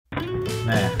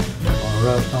Now, I'm gonna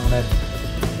rub some of that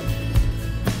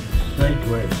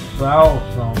secret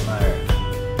sauce on there.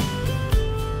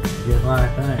 Just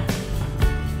like that.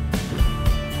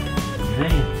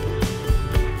 Then,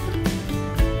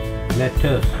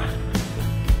 lettuce.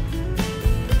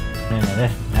 Now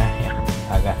that's not here.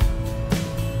 I'm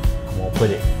gonna put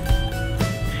it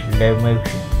slow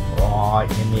motion right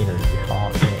in the middle. Just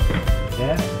like that.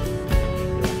 Got it?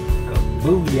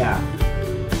 Booyah!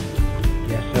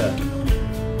 Yes, sir.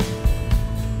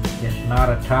 It's not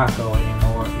a taco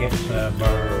anymore. It's a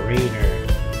burrito.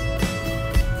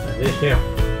 Now this here,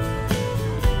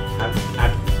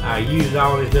 I use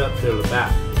all this up till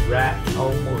about right,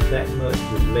 almost that much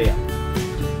was left.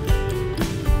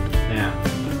 Now,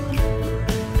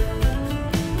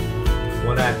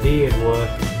 what I did was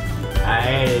I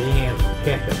added in some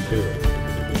ketchup to it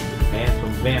and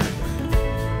some vinegar.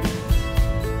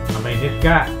 I mean, it's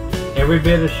got every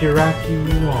bit of sriracha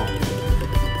you want,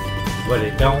 but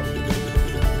it don't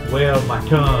weld my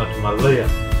tongue to my lip.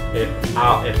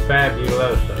 It's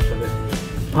fabulous. So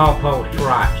this Paw Paw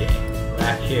sriracha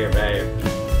right here, babe.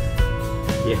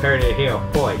 You heard it here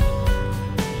first.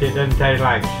 It doesn't taste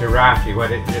like sriracha.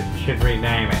 What it should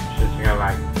rename it. Just go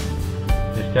like,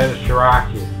 instead of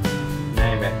sriracha,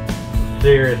 name it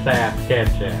serious ass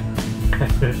ketchup.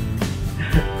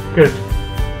 Cause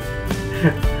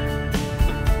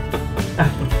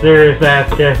that's some serious ass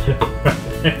ketchup.